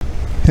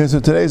Okay, so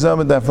today's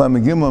amud daf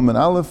lamed gimel and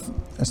aleph,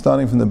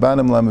 starting from the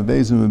bottom lamed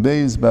beis and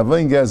beis.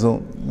 Bavayin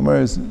gezel,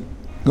 Gemara is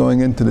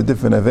going into the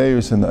different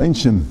aveiros and the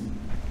inshim.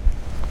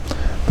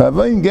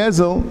 Bavayin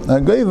gezel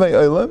hagayvei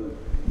olam.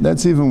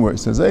 That's even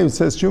worse. As it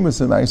says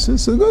shumas and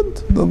isis, so good.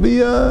 There'll be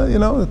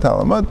the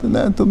talamat and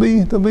that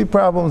there'll be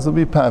problems. There'll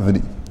be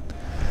poverty.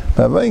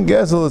 Bavayin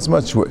gezel, it's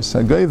much worse.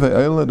 Hagayvei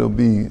olam, there'll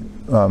be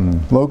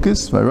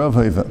locusts, v'rav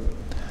heva,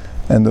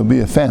 and there'll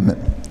be a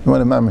famine. You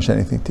want to mamish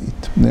anything to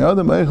eat.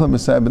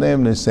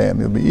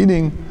 You'll be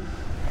eating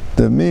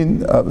the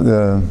meat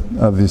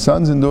of your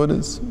sons and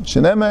daughters.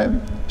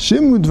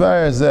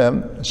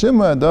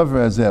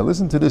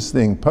 Listen to this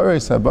thing.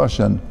 Paris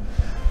HaBashan,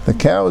 the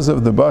cows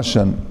of the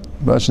Bashan.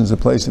 Bashan is a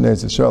place in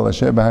Eretz Yisrael,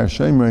 Asher B'Har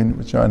Shemrein,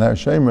 which are on Har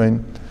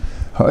Shemrein.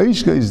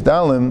 Ha'ishka is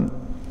dalim,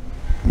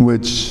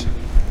 which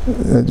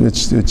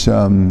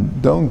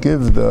don't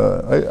give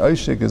the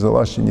Aishik is a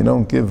lashon. You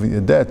don't give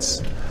your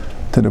debts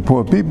to the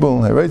poor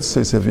people.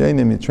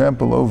 You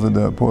trample over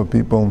the poor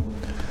people.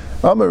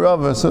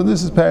 Amarava, so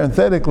this is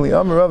parenthetically,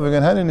 Amarava,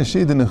 and Hanin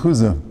Nashid and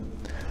Nechuza.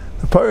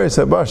 The Paris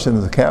HaBashan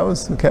is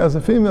the cows are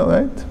female,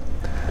 right?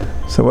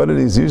 So what are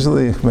these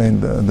usually?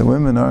 The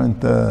women aren't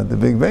the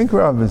big bank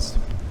robbers.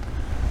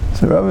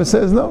 So Rabbi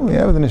says, no, we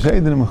have the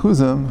Nashid and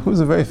Nechuza. Nechuza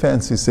is a very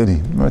fancy city.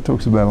 It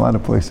talks about a lot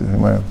of places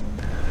where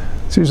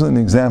it's usually an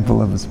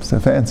example of a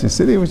fancy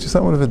city, which is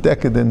somewhat of a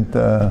decadent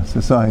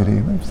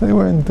society. They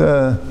weren't.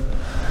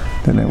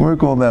 They didn't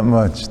work all that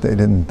much. They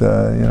didn't,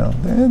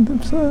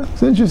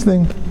 it's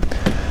interesting.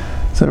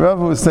 So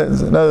Rabbi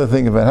says another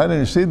thing about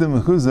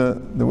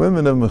the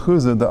women of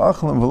Mechuzah, the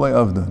achlam v'lei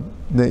avdan.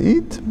 They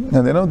eat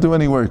and they don't do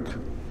any work.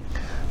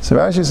 So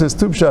Rashi says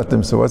tub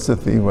shatim. So what's the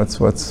thing? What's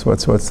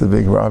the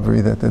big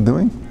robbery that they're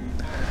doing?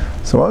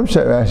 So one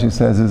pshat Rashi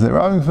says is they're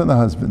robbing from the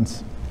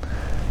husbands.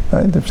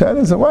 Right? The pshat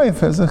is the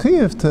wife has a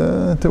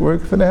chiyuv to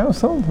work for the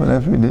household,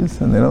 whatever it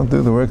is, and they don't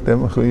do the work they're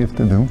chiyuv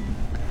to do.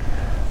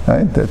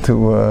 Right, they're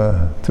too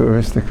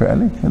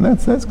aristocratic, and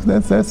that's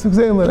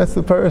Xela. That's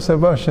the Paris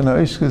HaBashan.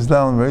 Ha'ishkas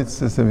dalim, right? It's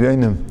of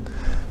Yenim.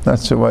 Not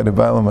sure why the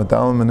Baalam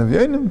Adalim and of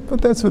Yenim, but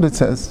that's what it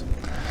says.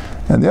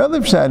 And the other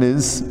pshat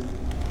is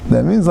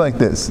that means like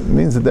this. It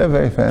means that they're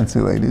very fancy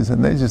ladies,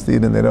 and they just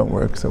eat and they don't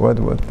work. So what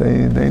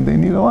they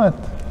need a lot.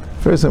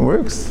 Person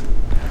works,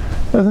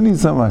 doesn't need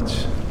so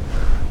much.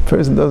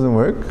 Person doesn't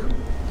work,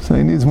 so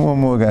he needs more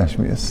and more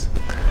gashmias.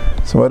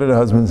 So what do the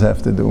husbands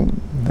have to do?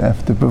 They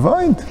have to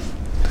provide.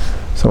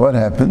 So what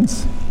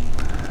happens?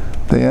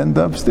 They end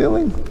up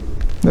stealing.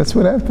 That's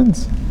what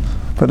happens.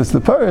 But it's the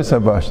Paris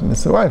HaBashan,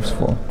 it's the wife's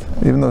fault,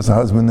 even though it's the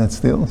husband that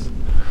steals.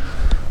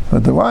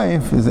 But the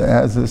wife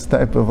has this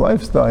type of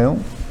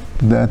lifestyle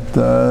that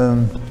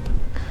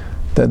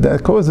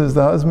causes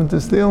the husband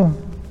to steal.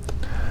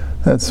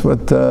 That's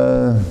what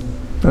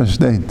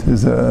State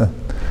is.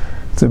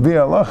 It's a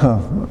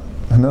bi'alacha.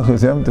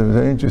 Nochos Yamtiv is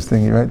very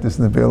interesting. You write this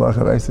in the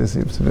bi'alacha. I says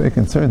he was very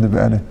concerned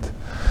about it.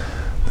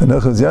 The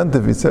Nochos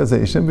Yantiv, it says that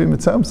you shouldn't be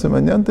mitzamsim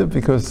on Yantiv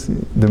because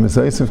the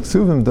Mizayis of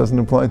Ksuvim doesn't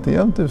apply to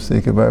Yantiv, so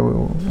you can buy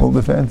all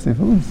the fancy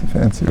foods, the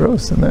fancy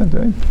roasts and that,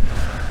 right?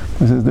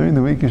 He says during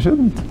the week you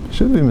should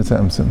be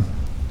mitzamsim.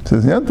 He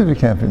says Yantiv you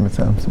can't be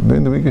mitzamsim.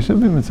 During the week you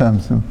should be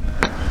mitzamsim,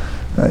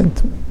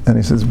 right? And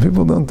he says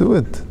people don't do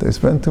it. They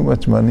spend too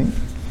much money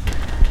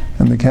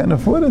and they can't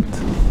afford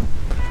it.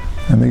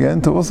 And they get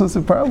into all sorts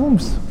of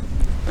problems.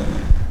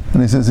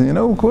 And he says, and you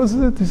know who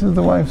causes it? He says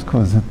the wives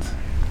cause it.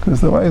 Because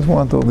the wives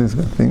want all these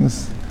good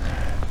things,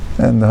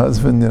 and the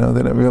husband, they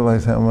don't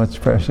realize how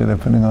much pressure they're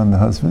putting on the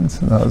husbands.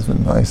 And the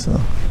husband,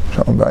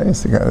 shalom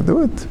bayis, you got to do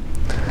it,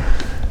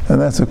 and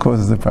that's what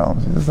causes the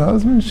problems. Because the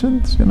husband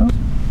should,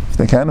 if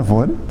they can't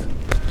afford it,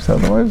 tell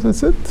the wives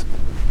that's it,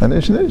 and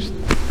ish nish.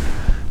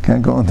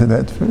 Can't go into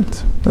that for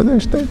it, but they're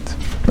state.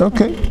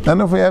 Okay, I don't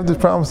know if we have this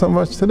problem so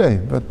much today,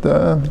 but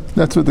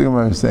that's what the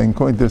Gemara is saying,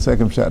 according to the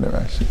second pshat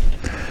Rashi.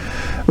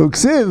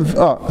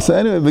 Uksiv. So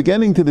anyway,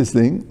 beginning to this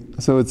thing.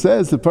 So it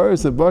says the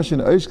Paris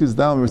HaBashan Oishkes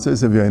Dalam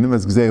says of Yonim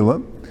as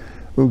Gzela.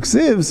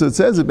 Uksiv. So it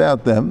says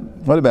about them.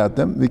 What about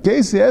them? The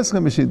case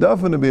Yeschem is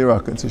Shidafin of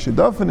Yerakin. So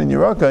Shidafin in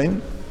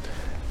Yerakin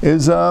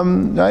is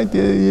right.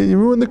 You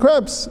ruin the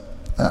crops.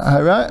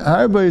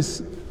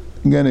 Harbais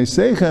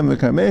Ganesechem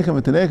v'Karmechem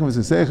v'Tanechem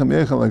v'Sechem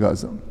Yechal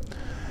Agazam.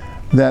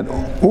 That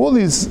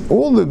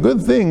all the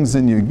good things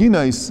in your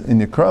Ginais, in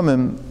your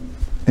Kramim,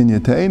 in your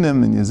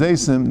Teinim, in your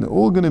Zaysim, they're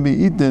all going to be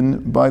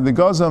eaten by the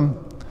Gazam,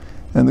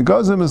 and the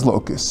Gazam is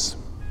locusts.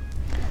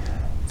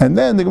 And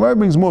then the Gemara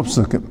brings more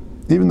psukim,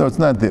 even though it's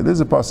not there. There's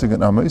a pasuk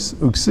in Amos.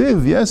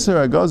 Uksiv v'yeser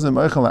ha'gazam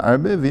achal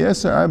ha'arbe,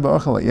 v'yeser arba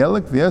achal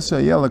ha'yelek, v'yeser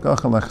ha'yelek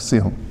achal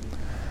ha'chsil.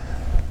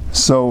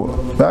 So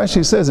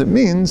Rashi says it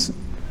means,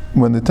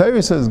 when the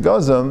Torah says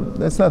Gazam,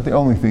 that's not the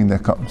only thing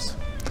that comes.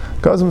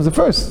 Gazam is the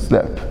first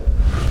step.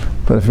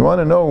 But if you want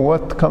to know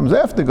what comes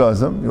after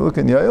Gazam, you look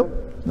in Yael,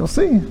 you'll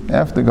see,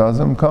 after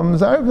Gazam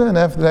comes Arba, and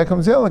after that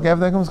comes Yelek,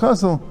 after that comes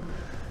Chassil.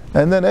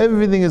 And then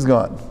everything is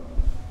gone.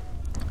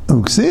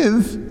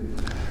 Uksiv,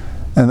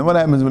 and then what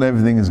happens when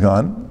everything is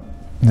gone?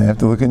 They have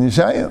to look in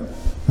Yeshaya.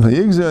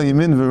 V'yigzel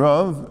yimin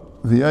v'rav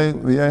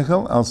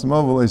v'yaychel al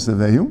smav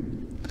v'leisaveyu.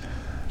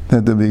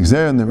 that there'll be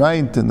gzer on the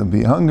right, and there'll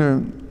be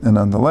hunger, and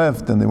on the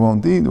left, and they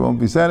won't eat, they won't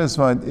be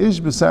satisfied. Ish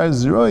b'sar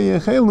zroy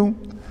yechelu.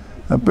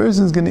 A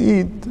person's going to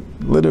eat,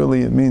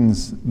 literally it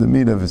means the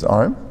meat of his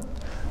arm.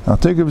 I'll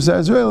take a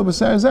b'sar zroy,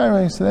 b'sar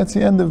zarei. So that's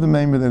the end of the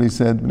member that he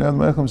said.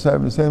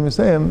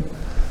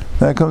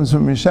 That comes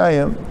from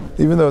Yeshaya,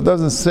 even though it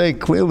doesn't say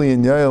clearly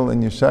in Yoel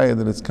and Yeshaya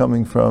that it's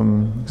coming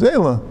from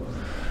Gzela.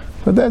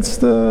 But that's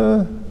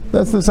the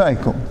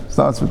cycle. It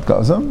starts with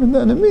Kazam, and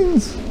then it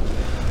means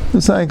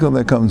the cycle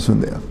that comes from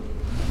there.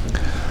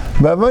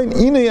 Ba'avain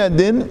inei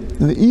adin,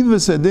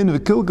 v'ivas adin,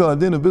 v'kilkal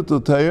adin,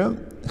 v'bitul Torah,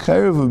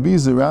 chayav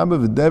v'biza rabba,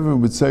 v'dever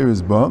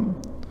v'tzeres ba'am,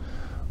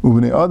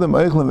 u'b'nei adam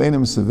eichel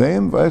v'enim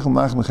seveim, v'eichel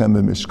machmechem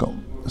b'mishkal.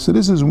 So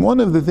this is one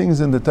of the things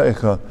in the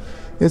Teicha.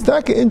 It's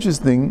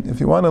interesting, if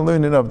you want to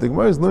learn it up. The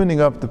Gemara is learning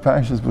up the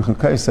Parshas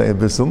B'chukaisei a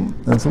bissel,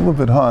 and it's a little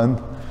bit hard.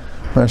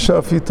 Rashi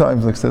a few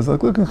times says,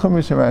 look in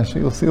Chumash and Rashi,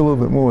 you'll see a little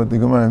bit more what the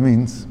Gemara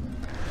means.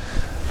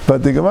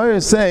 But the Gemara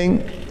is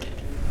saying,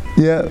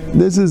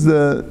 this is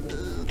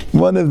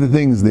one of the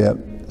things there.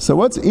 So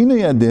what's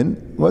Inei Adin?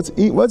 What's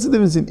the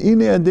difference in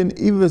Inei Adin,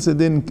 Ivas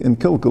Adin, and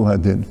Kilkul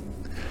Adin?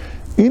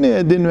 Inei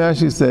Adin,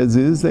 Rashi says,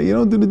 is that you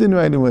don't do the din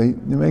right away.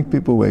 You make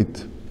people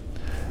wait.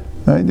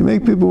 Right? You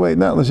make people wait,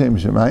 not l'shem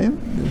shemayim.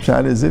 The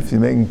shot is if you're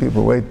making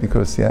people wait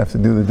because you have to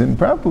do the din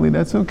properly,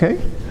 that's okay.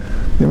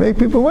 You make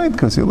people wait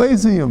because you're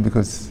lazy or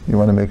because you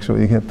want to make sure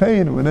you get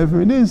paid or whatever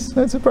it is,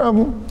 that's a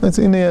problem. That's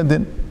Inei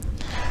Adin.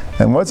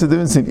 And what's the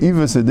difference in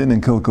Ivas Adin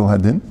and Kilkul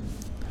Adin?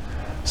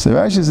 So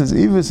Rashi says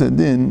Ivas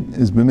Adin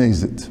is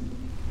b'mezid.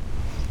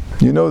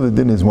 You know the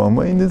din is one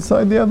way and you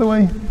decide the other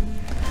way.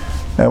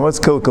 And what's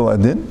Kilkul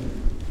Adin?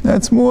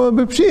 That's more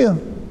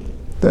b'pshiyah.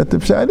 That the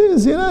pshat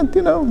is,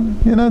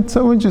 you're not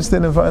so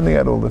interested in finding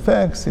out all the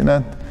facts. You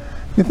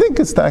think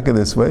it's taka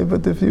this way,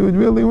 but if you would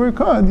really work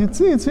hard, you'd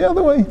see it's the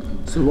other way.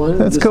 So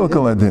that's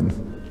Kilkul Adin.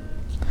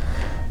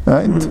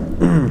 Right?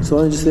 So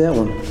why don't you say that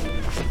one?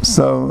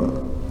 So,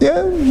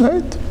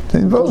 right.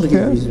 In both,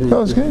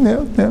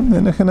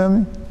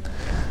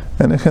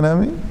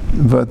 Enechanami.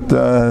 But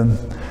I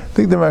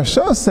think the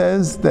Marsha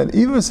says that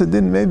Ivas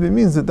Adin maybe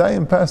means that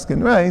Dayan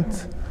Paskin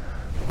right,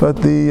 but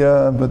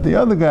the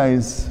other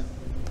guys,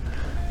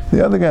 the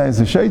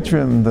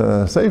Shaitrim,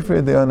 the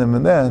Sefer Dayanim,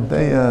 and that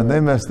they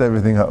messed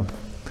everything up.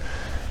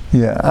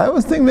 I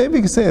was thinking maybe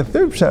you could say a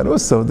third pshat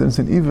also. There's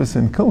an Ivas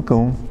and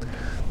Kilkul.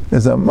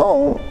 As a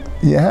mol,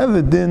 you have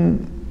a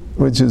din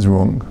which is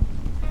wrong.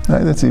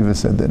 Right? That's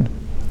Ivas Adin.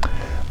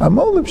 A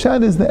mol, the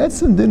pshat is the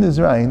etzem din is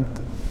right,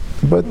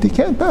 but you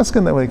can't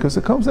paskin that way because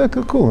it comes out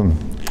kakulim.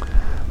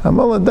 A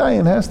mol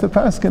dayan has to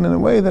paskin in a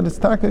way that it's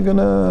taka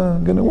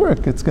gonna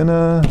work. It's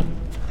gonna.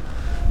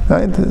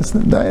 Right? It's a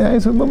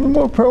little bit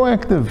more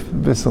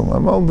proactive bissel.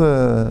 I'm all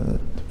the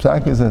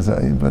psak is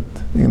azay, but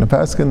you're going to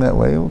pass in that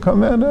way. It will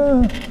come out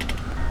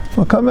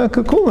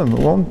kakulim. It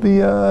won't be.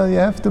 You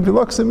have to be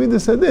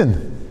loksamidas adin.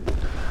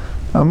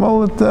 I'm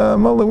all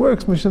it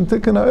works. Mishum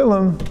tikkun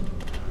ha'olam.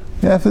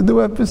 You have to do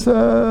epis. You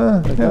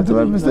have to do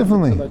epis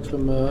differently.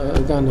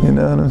 You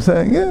know what I'm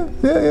saying? Yeah.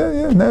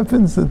 It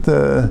happens that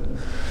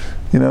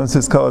it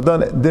says called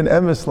din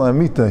emes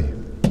la'mitay.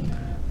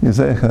 You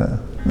say.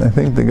 I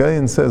think the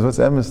guy says, what's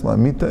emes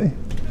la'mitay?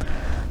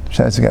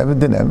 Shasik have a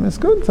din emes,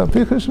 good,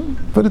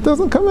 but it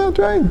doesn't come out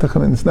right.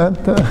 It's not,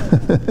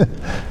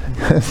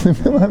 has to be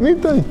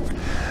la'mitay.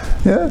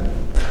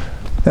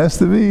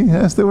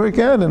 Has to work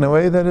out in a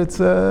way that it's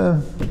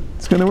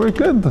going to work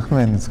good.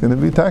 It's going to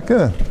be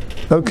taka.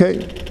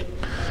 Okay,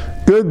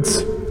 good.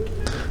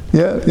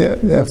 You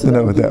have to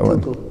know with that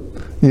one.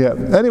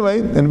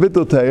 Anyway, in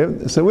Bitul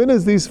Torah, so when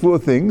does these four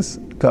things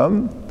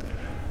come?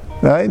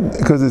 Right?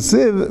 Because it's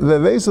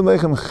v'veisel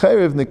lechem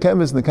chayrev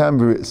nekemes nekam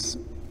bris.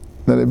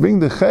 Now they bring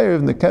the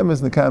chayrev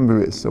nekemes nekam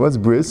bris. So what's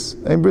bris?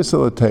 Ein bris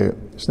ala Torah.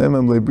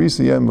 Shneimam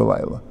lebrisa yom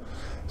v'layla.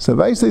 So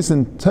v'ayseis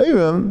in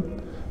Torah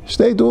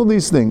state all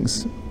these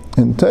things.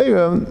 In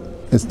Torah,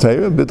 it's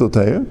Torah, Bitul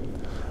Torah,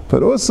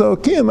 but also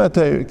kiyam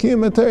HaTorah.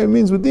 Kiyam HaTorah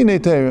means with dinei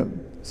Torah.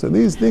 So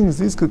these things,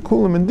 these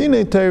kakulim and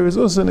dinei Torah is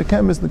also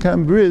nekemes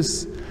nekam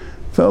bris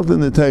felt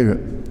in the Torah.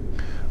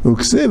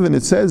 Uksiv, and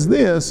it says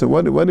there, so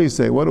what do you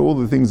say? What are all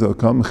the things that will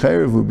come?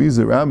 Chayev,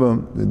 ubiza,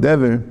 rabba, the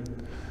dever.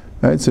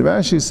 Right, so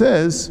Rashi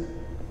says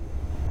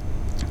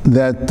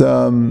that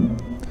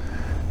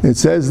it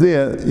says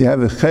there, you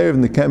have a chayev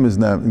nekemes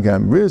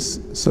gam bris,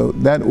 so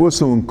that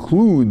also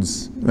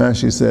includes,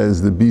 Rashi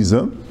says, the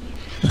biza.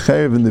 The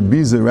chayev and the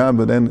biza,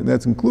 rabba, then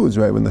that includes,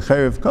 right? When the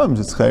chayev comes,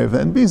 it's chayev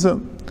and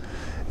biza.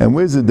 And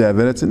where's the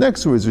dever? That's the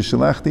next word,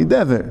 v'shalachti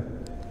dever.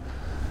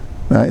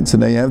 Right, so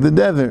now you have the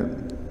dever.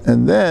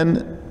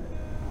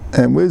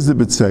 And where's the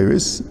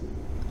B'tzeris?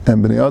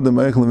 And b'nei adam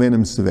eichel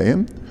v'enim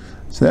seveim.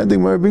 So that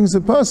Gemara brings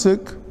the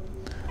pasuk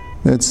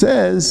that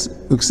says,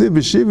 "Uksiv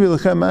b'shivi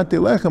lechem mate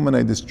lechem." When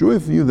I destroy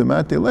for you the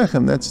mate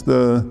lechem, that's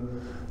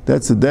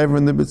the dever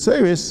and the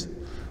B'tzeris.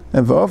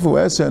 And v'afu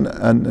eser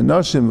and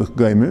nashim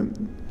v'chgeimer.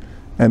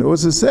 And it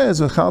also says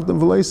v'chaltem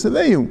v'lei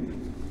seveim.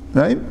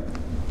 Right?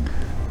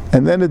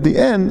 And then at the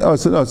end, so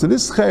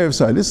this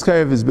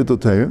chayev is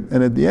Bitul Torah,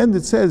 and at the end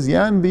it says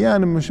Yan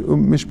b'yan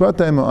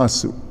mishpatay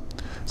ma'asu.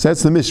 So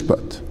that's the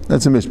mishpat.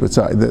 That's a mishpat.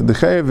 Sorry, the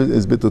chayev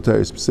is bittul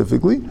Torah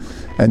specifically,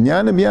 and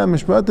yanim yam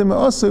mishpatim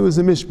ma'asu is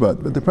a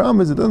mishpat. But the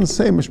problem is it doesn't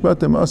say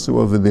mishpatim ma'asu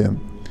over there.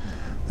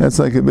 That's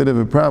like a bit of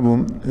a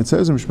problem. It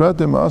says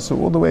mishpatim ma'asu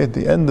all the way at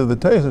the end of the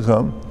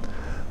teichacham,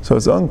 so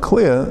it's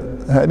unclear.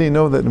 How do you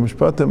know that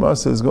mishpatim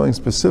ma'asu is going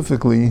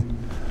specifically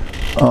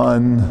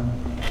on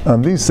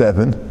these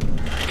 7?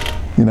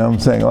 You know what I'm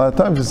saying? A lot of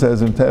times it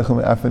says it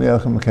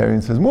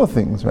says more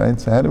things, right?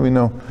 So how do we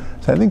know?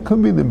 So I think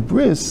could be the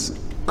bris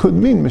could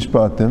mean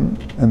mishpatim,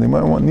 and they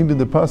might needed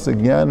the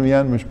pasuk yan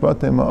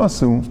mishpatim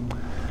ma'asu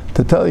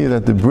to tell you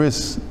that the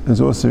bris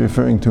is also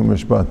referring to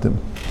mishpatim.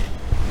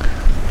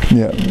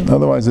 Yeah.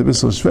 Otherwise, the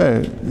bissel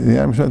shver, the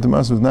yan mishpatim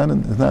ma'asu is not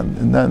in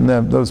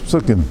those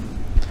psukim.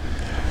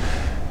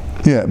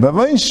 Yeah.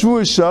 Bavayin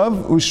shvur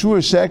shav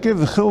ushvur sheker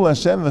v'chil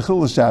Hashem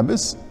v'chil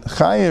Shabbos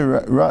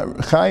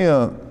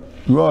chaya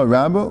ra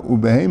rabba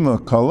ubehema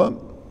kala.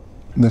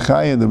 The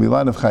chaya, there'll be a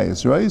lot of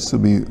chayas, right? So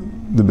the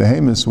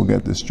behemoths will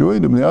get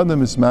destroyed,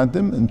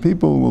 and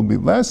people will be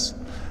less.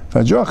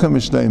 And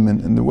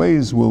the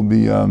ways will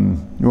be, you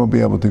won't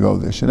be able to go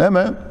there. So that's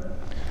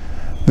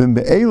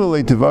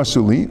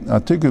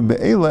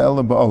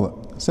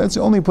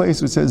the only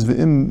place it says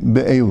v'im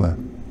be'ela.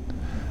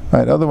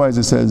 Right? Otherwise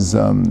it says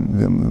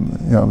evidence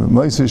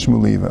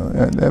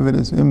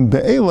im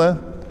be'ela.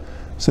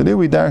 So there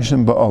we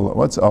darshan ba'ala.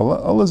 What's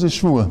Allah? Allah is a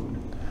shvua.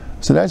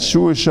 So that's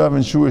shvua shav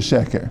and shvua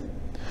sheker.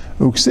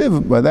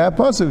 Uksiv, by that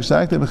pasuk,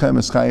 shakti b'chem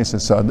es chayes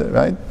esada,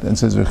 right? And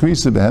says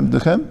v'chrisa b'hem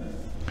dechem.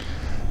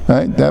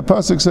 Right? That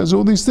pasuk says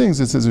all these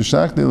things. It says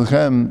v'shakti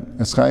b'chem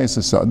es chayes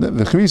esada,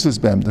 v'chrisa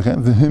b'hem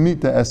dechem,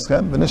 v'himita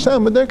eschem,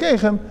 v'nasham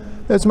b'derkechem.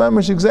 That's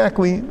mamash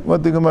exactly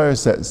what the Gemara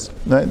says,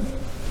 right?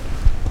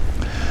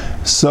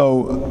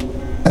 So,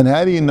 and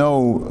how do you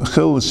know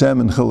chil Hashem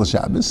and chil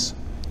Shabbos?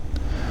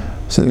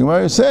 So the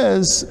Gemara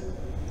says,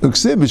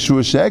 "Uksiv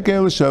b'shur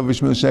sheker l'shav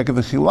v'shmil sheker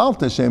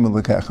v'chilalta Hashem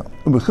l'kecha.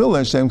 U'b'chil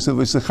Hashem ksiv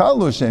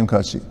v'sechalu Hashem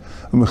kashi.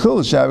 U'b'chil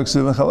Hashem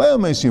ksiv v'chalel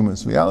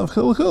me'shumas. V'yalav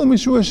chil chil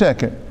m'shur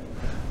sheker."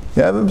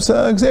 You have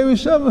Uksiv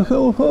v'shav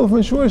v'chil chil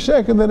m'shur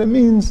sheker that it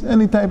means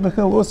any type of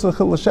chil, also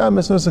chil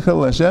Shabbos, also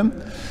chil Hashem.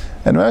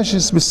 And Rashi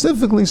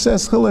specifically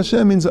says chil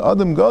Hashem means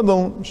Adam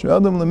Gadol,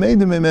 she'Adam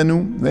l'meidim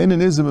emenu,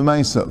 v'einin izah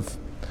b'maisav.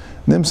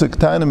 Nimsa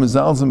k'tana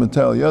mezalzim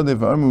etel yadev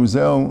armu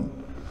zeu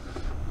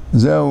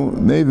Zeu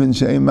mevin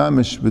she'em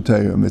mamish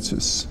b'Torah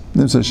mitzvahs.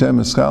 Nimsa Hashem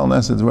eschal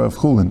nasa dvar of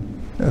chulin.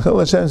 Chil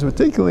Hashem is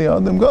particularly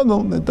Adam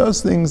Gadol that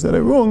does things that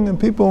are wrong, and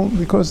people,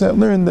 because they have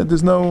learned that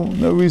there's no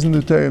reason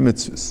to Torah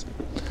mitzvahs.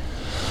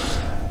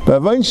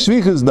 B'avayin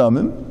shvichas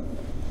damim,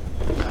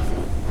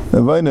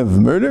 b'avayin of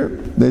murder,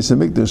 they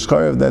submit the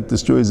shcharav that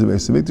destroys the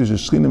base. Submit the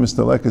shechina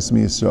mistalekas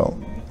mi Yisrael,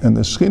 and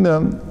the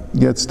shechina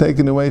gets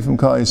taken away from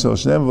Kal Yisrael.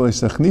 Shneim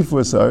v'leisachnifu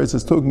esaretz.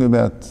 It's talking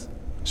about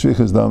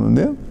shvichas damim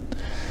there.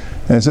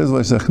 And it says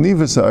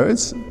v'leisachnifu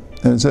esaretz,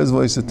 and it says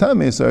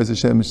v'leisatami esaretz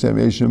Hashem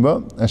yeshim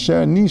ba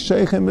asher ni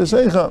sheichem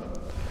b'seicha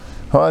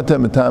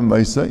ha'atem etam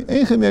b'isai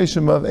eichem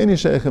yeshim ba v'eni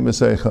sheichem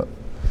b'seicha.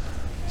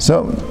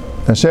 So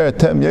asher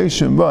atem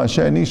yeshim ba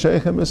asher ni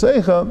sheichem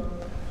b'seicha.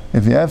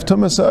 If you have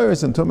tumas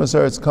haaretz, and tumas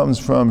haaretz comes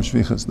from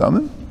shvichas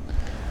damim,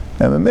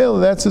 and Mamela,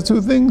 that's the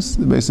two things.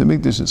 The Beis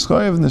Hamikdash is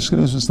chayav, and the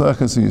Shechina is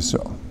mislachas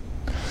Yisrael.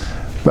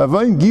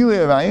 B'avayin gilei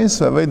arayis,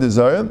 v'avay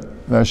dezara,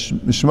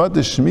 v'shmat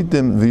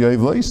shmitim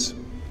v'yoyvlois.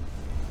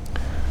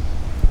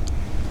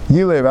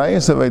 Gilei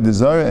arayis, v'avay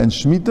dezara, and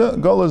shmita,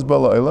 golas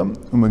bala olam,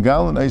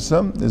 u'megal and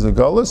eisam, there's a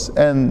golas,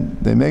 and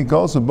they make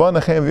golas, u'ba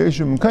nachem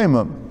v'yeshim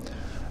m'kaimam.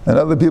 And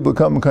other people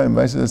come m'kaimam,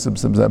 I say that's some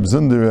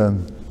abzunder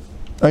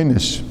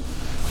einish.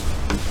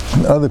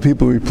 And other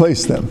people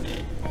replace them.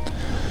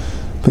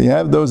 But you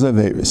have those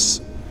Averis.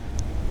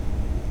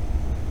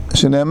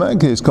 Shenema,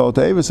 okay, it's called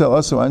Averis el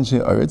asu anshe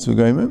aretz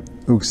v'goyim,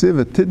 uksiv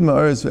etidma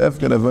aretz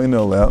v'efgad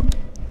avoyno oleh.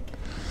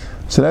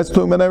 So that's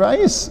talking about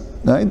Arayis,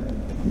 right?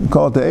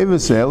 Called the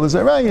Averis el is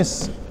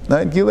Arayis,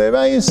 right? Gilei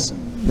Arayis.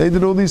 They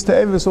did all these to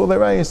Averis, all the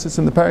Arayis. It's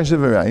in the parish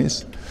of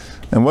Arayis.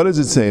 And what does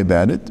it say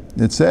about it?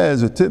 It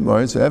says etidma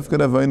aretz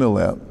v'efgad avoyno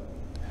oleh.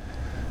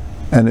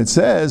 And it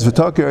says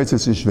v'taki aretz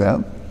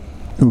v'shishveh.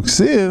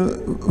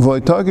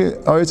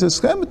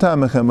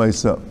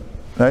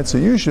 Right, so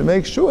you should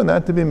make sure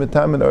not to be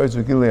metamed aretz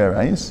v'gilei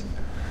arayis,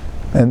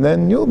 and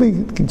then you'll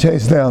be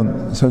chased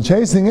down. So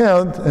chasing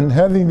out and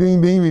having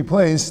being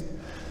replaced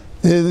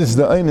is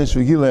the einish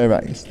v'gilei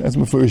arayis. That's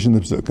my first in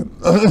the psukim.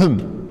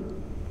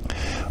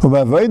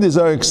 Ubavayid is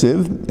our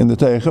ksiv in the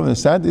teichem and the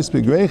sadis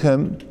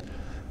begreichem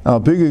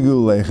al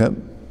pigagu leichem.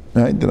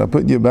 Right, that I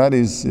put your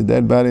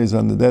dead bodies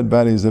on the dead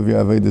bodies of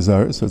your avodah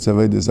zarah. So it's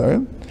avodah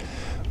zarah.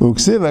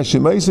 Uksiv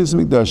Hashemaisis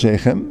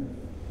Mikdashechem.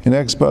 The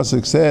next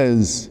pasuk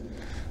says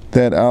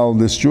that I'll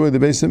destroy the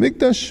Beis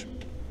Hamikdash.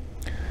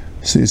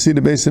 So you see,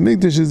 the Beis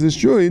Hamikdash is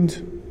destroyed.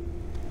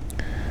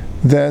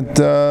 That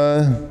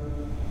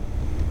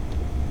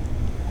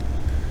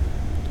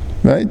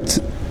right?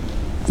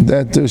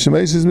 That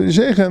Hashemaisis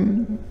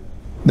Mikdashechem.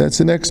 That's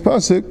the next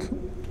pasuk.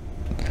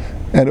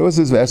 And it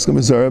also says Vaskem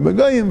Azara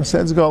Bagayim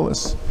says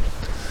Golas.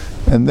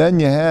 And then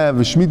you have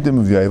a Shmitim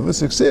of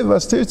Yavus. Uksiv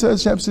vas tirtza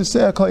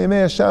shapsiseh kol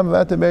yemei Hashem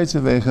v'ata beretz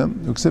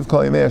avechem. Uksiv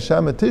kol yemei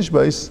Hashem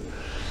atishbais.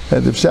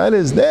 And the pshat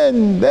is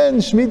then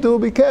Shemitah will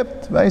be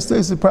kept.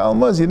 The problem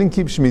was you didn't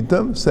keep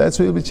Shemitah, so that's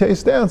where you'll be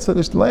chased down. So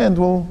the land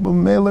will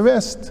mail the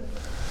rest.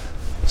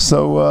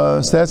 So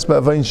that's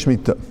Bavayin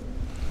Shemitah.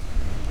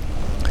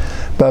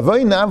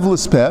 Bavayin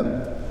Navlus Peh,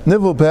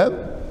 Nivul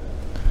Peh.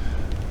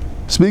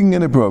 Speaking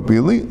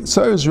inappropriately,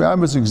 Tzaris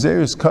Rabbis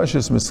Xeris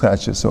Kashas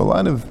Mischachas. So a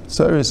lot of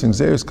Tzaris and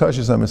Xeris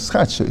Kashas are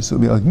Mischachas. So it'll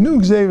be like new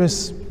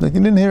Xeris, like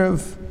you didn't hear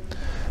of,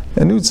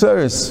 a new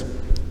Tzaris.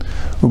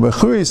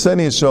 Ubechuri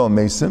Sani Yishol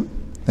Mesim,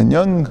 and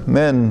young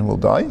men will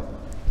die.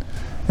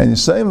 And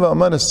Yisayim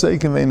V'Amad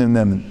Aseikim Einim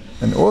Nemen.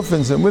 And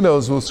orphans and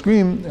widows will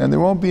scream, and they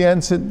won't be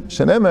answered.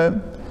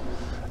 Shenemer,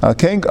 Al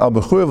Kenk Al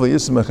Bechur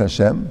V'Yismach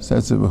Hashem. So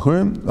that's the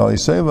Bechurim. Al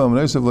Yisayim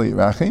V'Amad Yisrael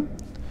V'Yirachim.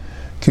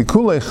 So what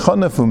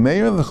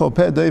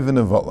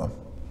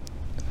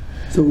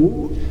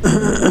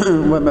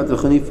about the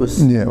Chanifus?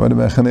 Yeah, what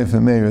about Chanef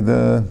and Meir?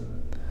 The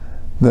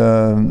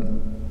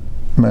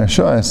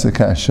Marsha asks the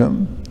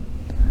Kasha.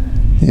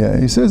 Yeah,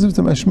 he says if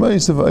the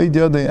Mashmais of Aid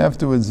Yadeh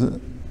afterwards that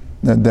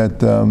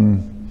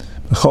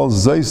B'chol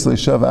Zeis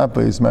Le'shav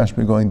Apay is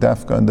mashma going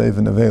dafka and Dev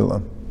and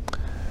Avela.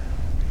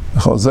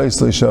 B'chol Zeis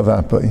Le'shav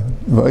Apay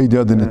V'Aid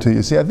Yadeh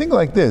Netuya. See, I think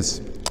like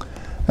this.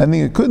 I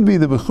think it could be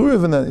the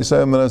Bechurev and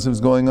Yisrael Manasim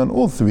is going on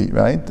all three,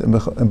 right?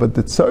 But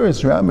the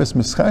Tzaris, Ramis,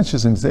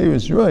 Mischachas, and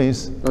Xeris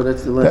Rois,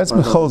 that's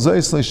B'chol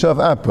Zeis Le'shav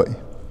Apay.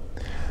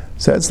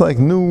 So that's like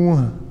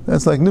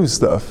new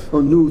stuff.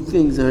 Oh, new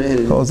things are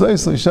added. B'chol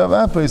Zeis Le'shav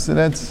Apay, so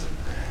that's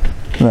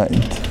right.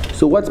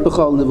 So what's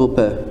B'chol Nivul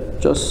Peh?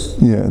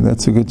 Yeah,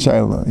 that's a good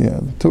child.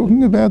 Yeah,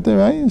 talking about the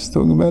Rayas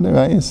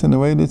in a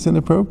way that's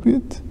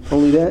inappropriate.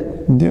 Only that?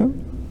 Yeah.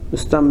 The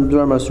Stam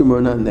Dvar Masum or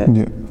not in that?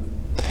 Yeah.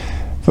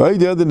 Everyone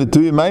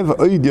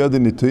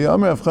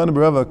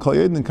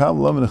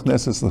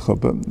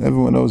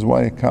knows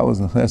why a kal is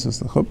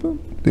nechneses l'chuppah.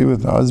 Be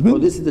with the husband. Oh,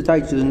 this is the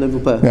type to the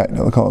Nivul Peh. Right.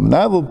 Now they call him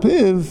Navel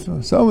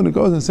Piv. Someone who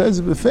goes and says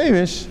it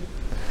beferish.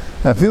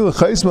 I feel a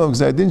chaysma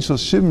because I didn't shall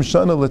shivim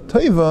shana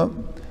l'teiva.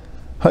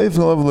 Hayif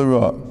l'ov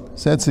l'ra.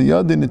 So that's a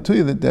yad in the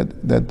tuya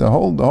that the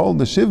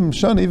shivim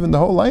shana, even the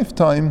whole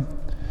lifetime,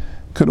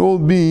 could all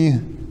be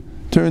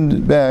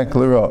turned back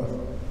l'ra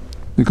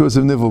because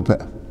of Nivul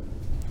Peh.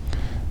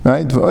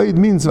 Right? V'oid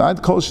means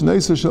v'ad kol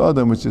shneisa shel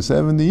adam, which is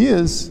 70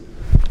 years,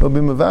 will be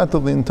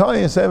mevatel. The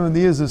entire 70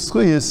 years of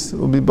schuyas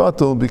will be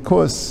batel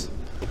because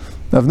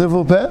of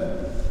Nivul Peh.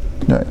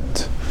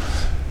 Right?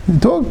 You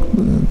talk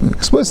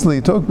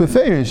explicitly, talk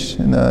beferish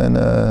in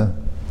a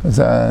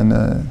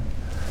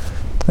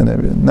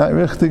not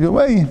richtige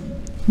way.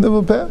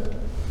 Nivul Peh.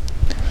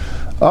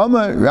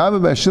 Amar Rabbi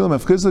Bashilam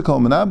Afchizah kol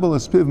menabel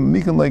espiv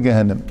mikan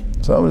legehenim.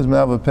 Someone who's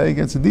Menabel Peh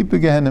gets a deeper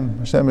Gehenim.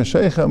 Hashem is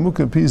Sheikha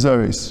Muka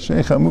Pizaris.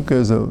 Sheikha Muka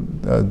is a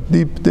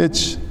deep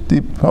ditch,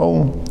 deep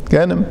hole,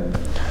 Gehenim.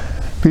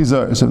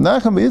 Pizaris. So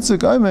Nacham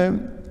Yitzchak Omer,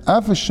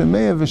 Afa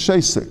Shemei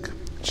V'Sheisik.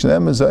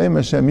 Shem is Omer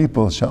Hashem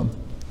Yipol Sham.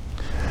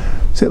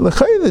 So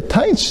L'chay the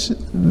Taich,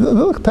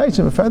 V'lch Taich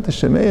in front of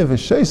Shemei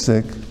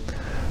V'Sheisik,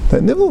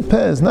 that Nivul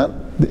Peh is not,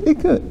 the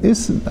Ikka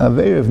is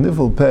Aveir of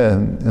Nivul Peh,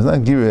 is not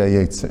Girei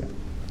HaYetzer.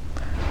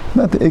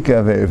 Not the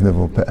Ikka Aveir of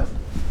Nivul Peh.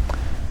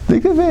 The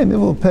Ikaveh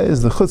Nivul Peh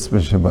is the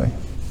chutzpah shabai.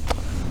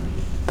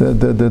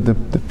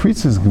 The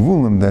priest's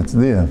gevulim that's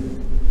there.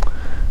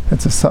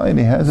 That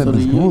society has it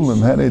as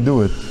gevulim. How they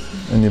do it,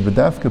 and you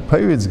bedafka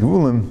pirates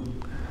gevulim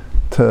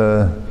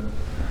to.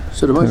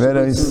 So the most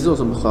is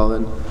also b'chal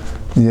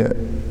then. Yeah.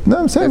 No,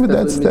 I'm saying, but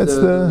that's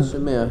the.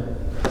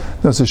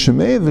 No, so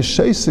shemei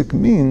v'sheisik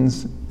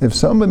means if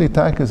somebody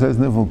taka says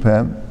Nivul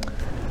Peh.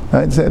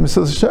 Right, so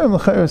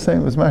Sorscher is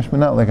saying it was mashma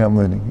not like I'm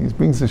learning. He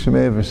brings the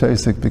Shemei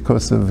v'Sheisik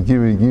because of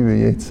Giri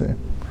Yetzer.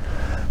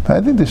 But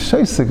I think the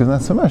Sheisik is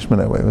not so mashma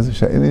that way. It was a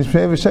Shemei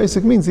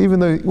v'Sheisik means even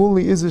though all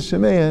he is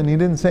Shemei and he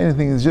didn't say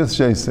anything, it's just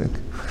Sheisik.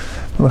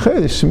 The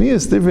Shemei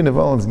is different of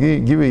all its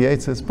Giri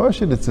Yetzer. It's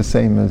partial, it's the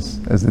same as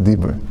the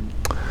Dibur.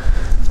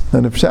 Now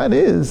the pshat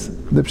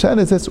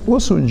is that's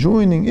also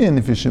joining in.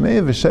 If you're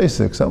Shemei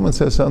v'Sheisik, someone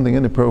says something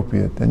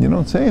inappropriate and you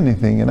don't say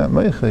anything, you're not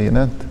meicha,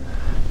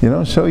 you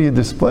don't show your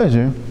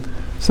displeasure.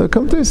 So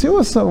come to this, you're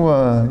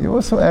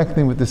also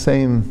acting with the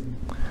same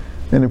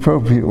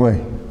inappropriate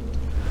way.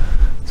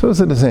 So it's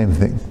the same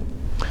thing.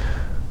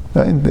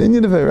 Right? The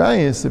Indian of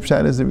Arayas, the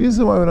pshat is the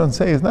reason why we don't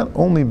say is not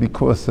only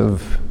because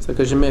of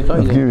Giri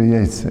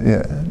Yetzer.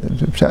 Yeah,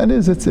 the pshat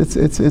is it's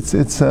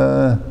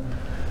a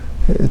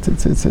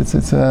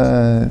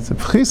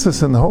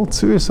pchisus in the whole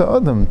tzuris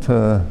ha'adam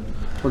to.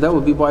 Well, that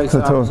would be why it's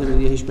opposite of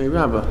the Hishmei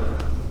Rabbah.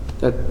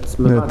 That's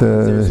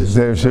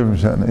Zer Shivim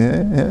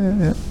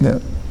Shana. Yeah.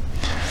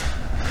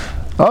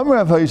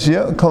 Amar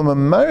Avayishia kol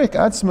mamarik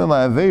atzmei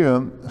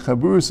la'aveira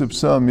chaburus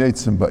upsam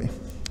yetzim bay.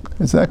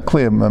 It's that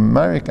clear.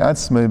 Mamarik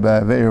atzmei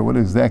ba'aveira. What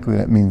exactly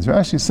that means?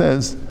 Rashi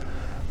says,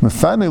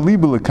 "Mefane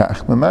libu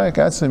lekach." Mamarik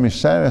atzmei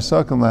mishar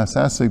asakim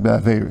la'asasik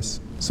ba'aveiris.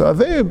 So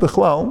aveira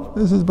b'chlal.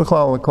 This is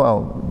b'chlal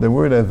l'klal. The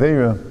word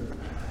aveira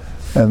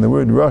and the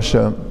word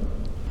rasha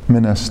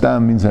min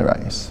astam means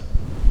arayis.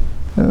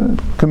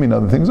 Could mean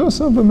other things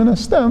also, but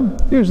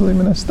usually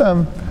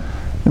minastam,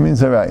 it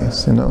means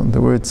arayis. The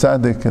word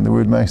tzaddik and the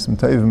word ma'asim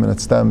tovim and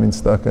stam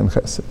means tzedakah and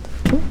chesed.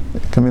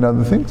 It can mean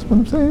other things, but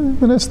I'm saying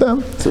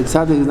minastam. So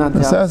tzaddik is not the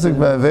tzaddik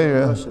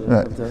ba'aveira,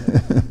 right?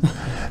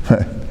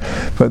 Right.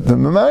 But the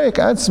mamarik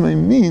atzmai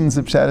means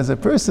the pshat is a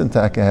person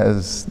taka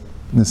has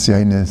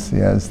nisyonis, he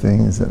has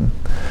things, and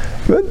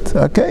good,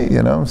 okay,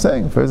 I'm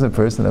saying, for a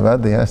person,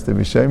 avadi has to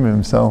be shomer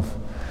himself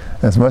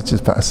as much as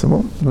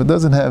possible, but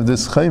doesn't have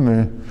this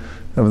chaymer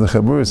of the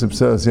chaburas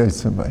observes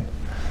yaitsim by.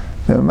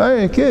 The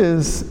mamarik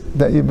is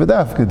that you're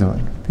bedafka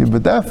doing. You're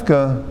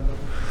bedafka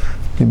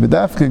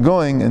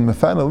going and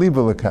mefana liba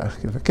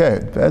lekach. You've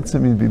occurred. That's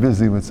means be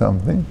busy with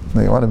something.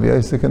 You want to be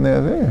Isaac in the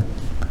Aver.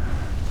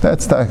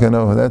 That's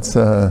takanova.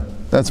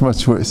 That's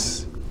much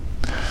worse.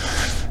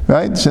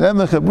 Right? Shenem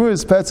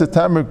lechaburas petza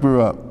tamrik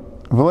bura.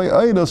 V'lei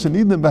oidol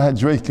shenidim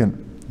b'hadraken.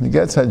 He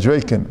gets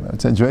hadraken.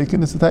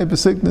 Hadraken is a type of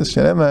sickness.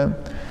 Shenem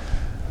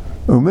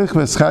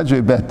umichves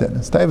chadre beten.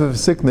 It's a type of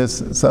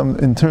sickness, some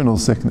internal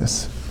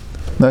sickness.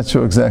 Not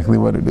sure exactly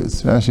what it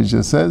is. Rashi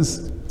just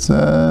says it's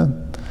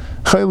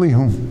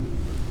chaylihu.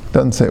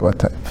 Doesn't say what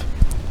type.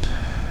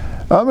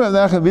 Amar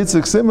Nachman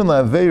Yitzchak siman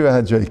la'aveira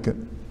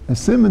hadraken. A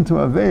siman to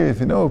aveira, if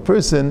you know a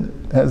person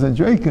has a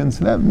draken,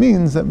 so that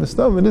means that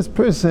Mistama, this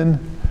person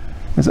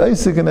is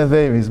Isaac and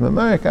aveira. He's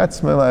mamarik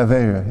atzma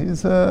la'aveira.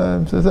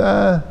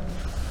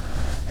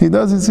 He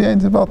does his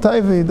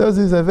Baltaiva, he does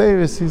his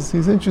aveiris,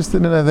 he's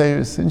interested in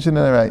aveiris, interested in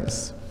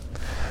arayis.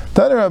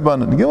 Tana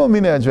Rabbanan, Gimel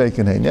Mina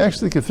Hadraken. You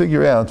actually can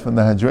figure out from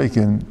the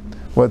Hadraken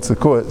what's the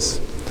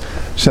cause.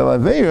 Shel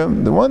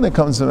Aveirim, the one that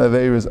comes from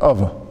Aveir is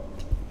Ava.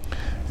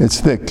 It's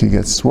thick, he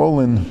gets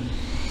swollen,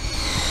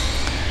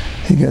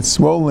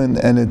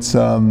 and it's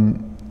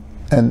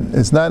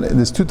not,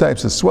 there's two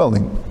types of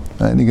swelling.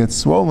 And he gets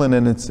swollen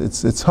and it's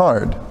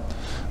hard.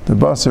 The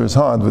basar is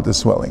hard with the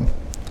swelling.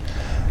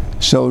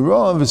 Shel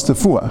Rav is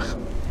Tefuach.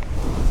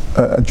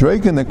 A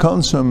draken that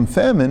comes from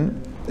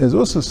famine is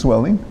also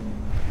swelling.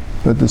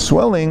 But the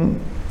swelling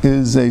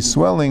is a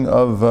swelling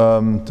of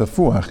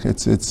tefuach.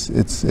 It's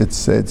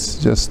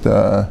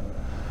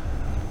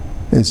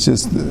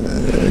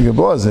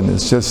geblazen.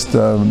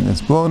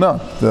 It's blown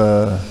up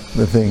the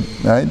thing,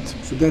 right?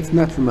 So that's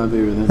not from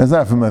Aveira then. That's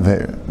not from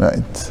Aveira,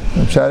 right?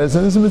 The pshat is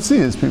a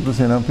mitzias. People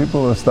say,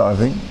 people are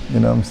starving.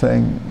 I'm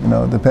saying,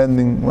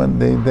 depending when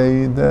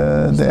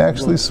they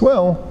actually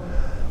swell.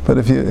 But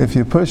if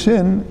you push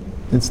in,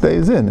 it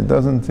stays in. It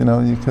doesn't.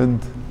 You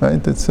could,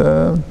 right? It's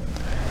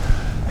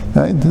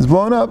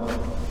blown up.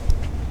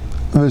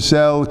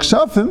 V'shel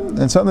kshafim,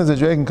 and sometimes a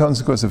draken comes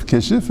because of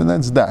kishif, and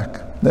that's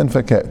dak. Then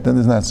faket. Then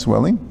there's not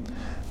swelling.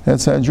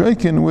 That's a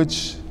draken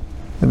which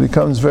it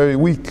becomes very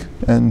weak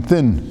and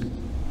thin.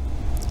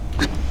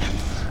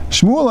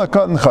 Shmuel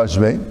HaKatan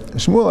Chashbei.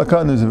 Shmuel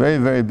HaKatan is a very,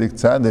 very big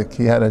tzaddik.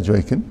 He had a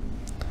draken,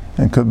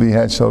 and could be he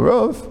had shel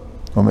rov,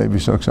 or maybe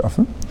shel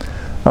kshafim.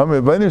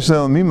 Amr Rebbeinu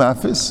Shalom mi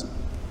mafis.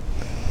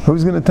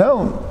 Who's going to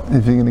tell?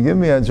 If you're going to give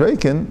me a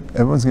draken,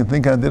 everyone's going to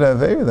think I did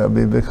Aveira. That would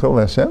be a big chol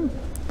Hashem.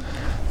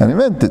 And he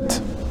meant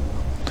it.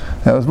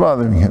 That was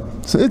bothering him.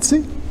 So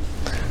itzi.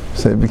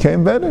 So it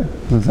became better.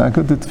 It was not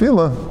good to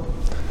tefillah.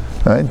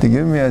 Right? To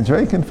give me a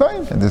draken,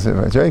 fine. And this is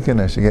a draken,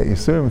 I should get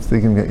Yisurim.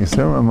 Stick him, get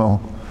Yisurim.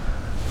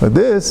 But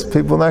this,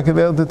 people are not going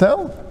to be able to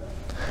tell.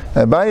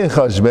 Abaye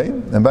Chashbei.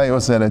 Abaye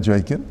also had a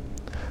draken.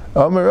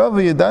 Amar Rav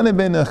Yadane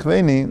ben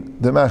Achveni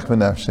demach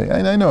benafshei.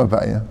 I know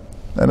Abaye.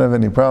 I don't have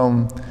any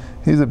problem.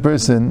 He's a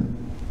person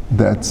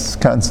that's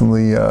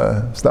constantly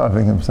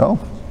starving himself.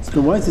 So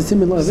why is it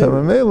similar? So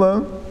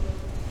Mamela.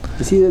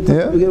 You see that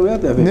people get away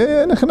out there.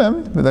 Yeah,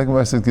 nechanami. But that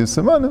Gemara says gives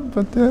samanim.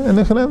 But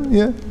nechanami.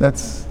 Yeah,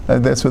 that's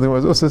what the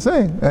was also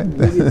saying. Right?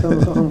 Maybe you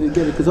tell me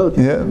get it because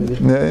yeah.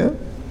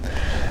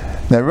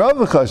 Now Rav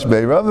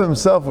Chashbei, Rav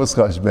himself was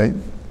Chashbei,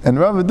 and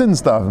Rav didn't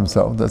starve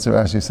himself. That's what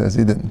Rashi says.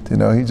 He didn't.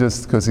 He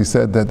just because he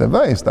said that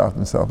Abaye starved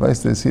himself.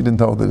 He didn't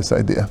hold to this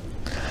idea.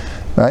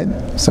 Right?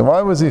 So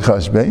why was he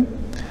Chashbei?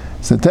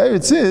 So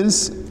Teretz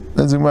is,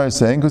 as the Gemara is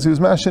saying, because he was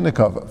mashin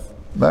nekavav.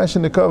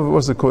 Mashin nekavav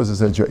was the cause of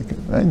the draken,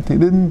 right? He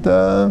didn't.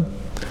 So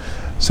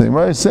the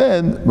Gemara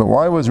said, but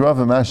why was Rav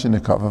a mashin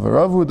nekavav?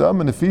 Rav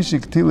udam and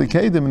nefishi ktili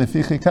kedim and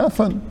nefichi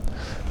kafan.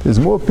 There's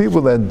more people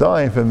that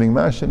die from being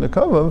mashin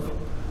nekavav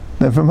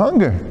than from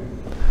hunger,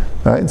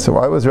 right? So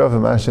why was Rav a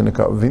mashin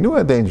nekavav? He knew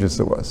how dangerous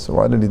it was. So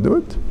why did he do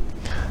it?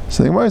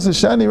 So the Gemara says,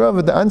 Shani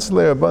Rav the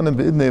ancillary rabbanan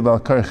beidnei bal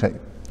karchei.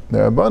 The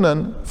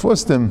rabbanan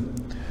forced him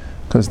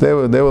because they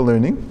were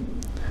learning.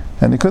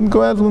 And he couldn't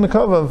go out from the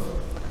Kavav.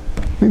 I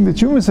think the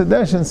Chumash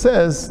Hadashin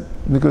says,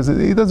 because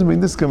he doesn't bring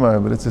this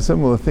Gemara, but it's a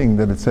similar thing,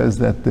 that it says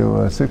that there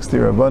were 60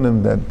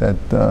 Rabbanim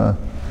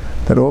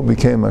that all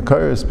became a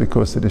curse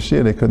because of the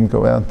Shia. They couldn't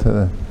go out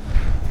to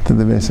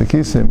the Beis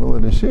HaKisei in the middle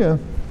of the Shia.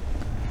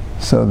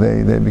 So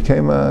they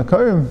became a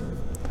Karim.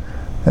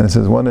 And it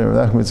says one of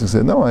Nachman Yitzchak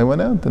said, no, I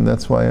went out, and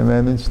that's why I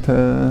managed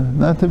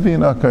not to be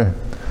an Akar.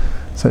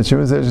 So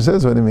Chumash Hadashin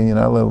says, what do you mean? You're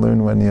not allowed to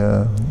learn when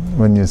you're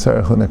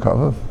Sarach in a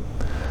Kavav?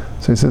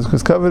 So he says,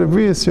 because covered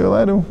abrius, you're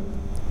allowed to.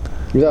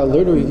 Without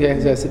learning, you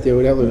can't sit there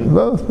without learning.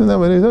 Both. No,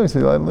 but he's always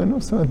allowed to learn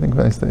also, I think,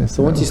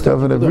 So once you start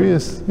covered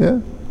abrius, yeah.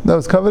 No,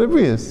 it's covered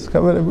abrius.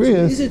 Covered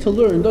abrius. It's easy to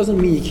learn doesn't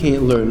mean you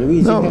can't learn. It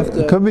means you have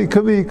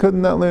to. Could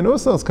not learn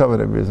also it's covered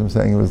abrius. I'm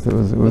saying it was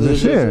a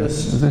share. It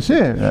was a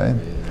share, right?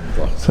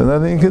 So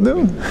nothing you can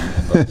do.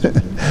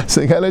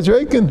 So you got a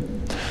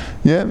draken.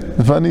 Yeah,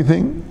 the funny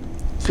thing.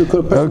 So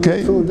could a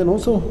person fill in then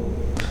also?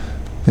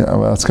 Yeah,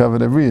 well, it's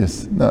covered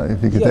abrius. No,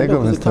 if you could take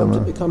off his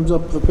tefillin. It comes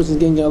up if a person's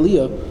getting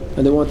aliyah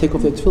and they want to take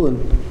off their tefillin.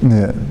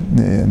 Yeah,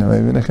 no,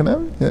 maybe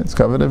it's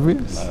covered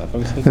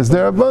abrius. Is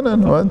there a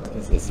banan? What?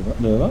 It's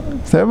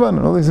there a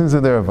banan. All these things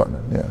are there a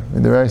banan. Yeah, I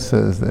mean, the Rice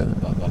says that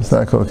it's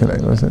not called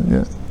connect.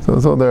 Yeah, so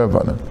it's all there a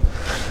banan.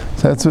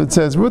 So that's what it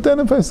says. What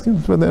then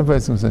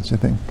such a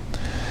thing?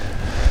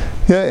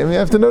 Yeah, I mean, you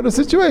have to know the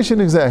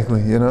situation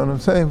exactly, you know what I'm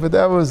saying? But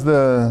that was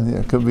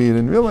could be he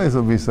didn't realize it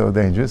would be so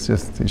dangerous,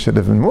 just he should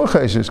have been more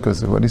chayshish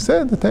because of what he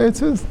said, the Torah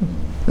says.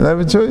 You have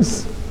a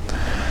choice.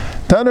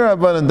 Taner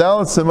Rabbanan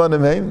Dalet Simanim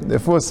Heim,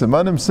 therefore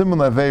Simanim Simon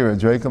Aveira,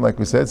 Draken, like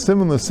we said,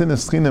 Simon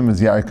Lusinus Chinim is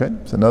Yarkan,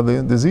 it's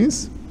another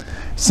disease.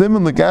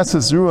 Simon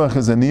Legasis Ruach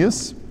is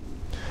Aeneas.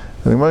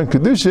 The Gemara in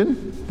Kedushin,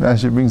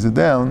 Rashi brings it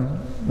down,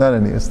 not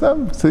Aeneas,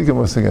 Tzidkim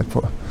was to get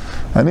for.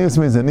 Aeneas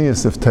means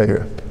Aeneas of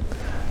Torah.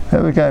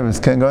 Every guy was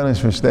Ken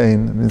Garnish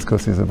V'Shtein, means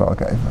because he's a Baal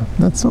Gaiva.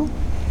 That's all.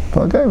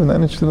 Baal Gaiva, not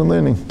interested in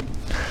learning.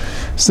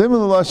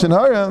 Similar Lashon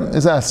Hara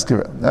is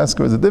Askara.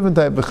 Askara is a different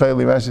type of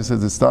Chayli. Rashi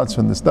says it starts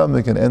from the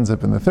stomach and ends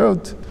up in the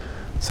throat.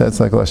 So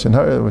it's like Lashon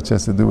Hara, which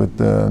has to do with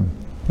the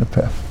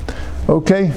path. Okay.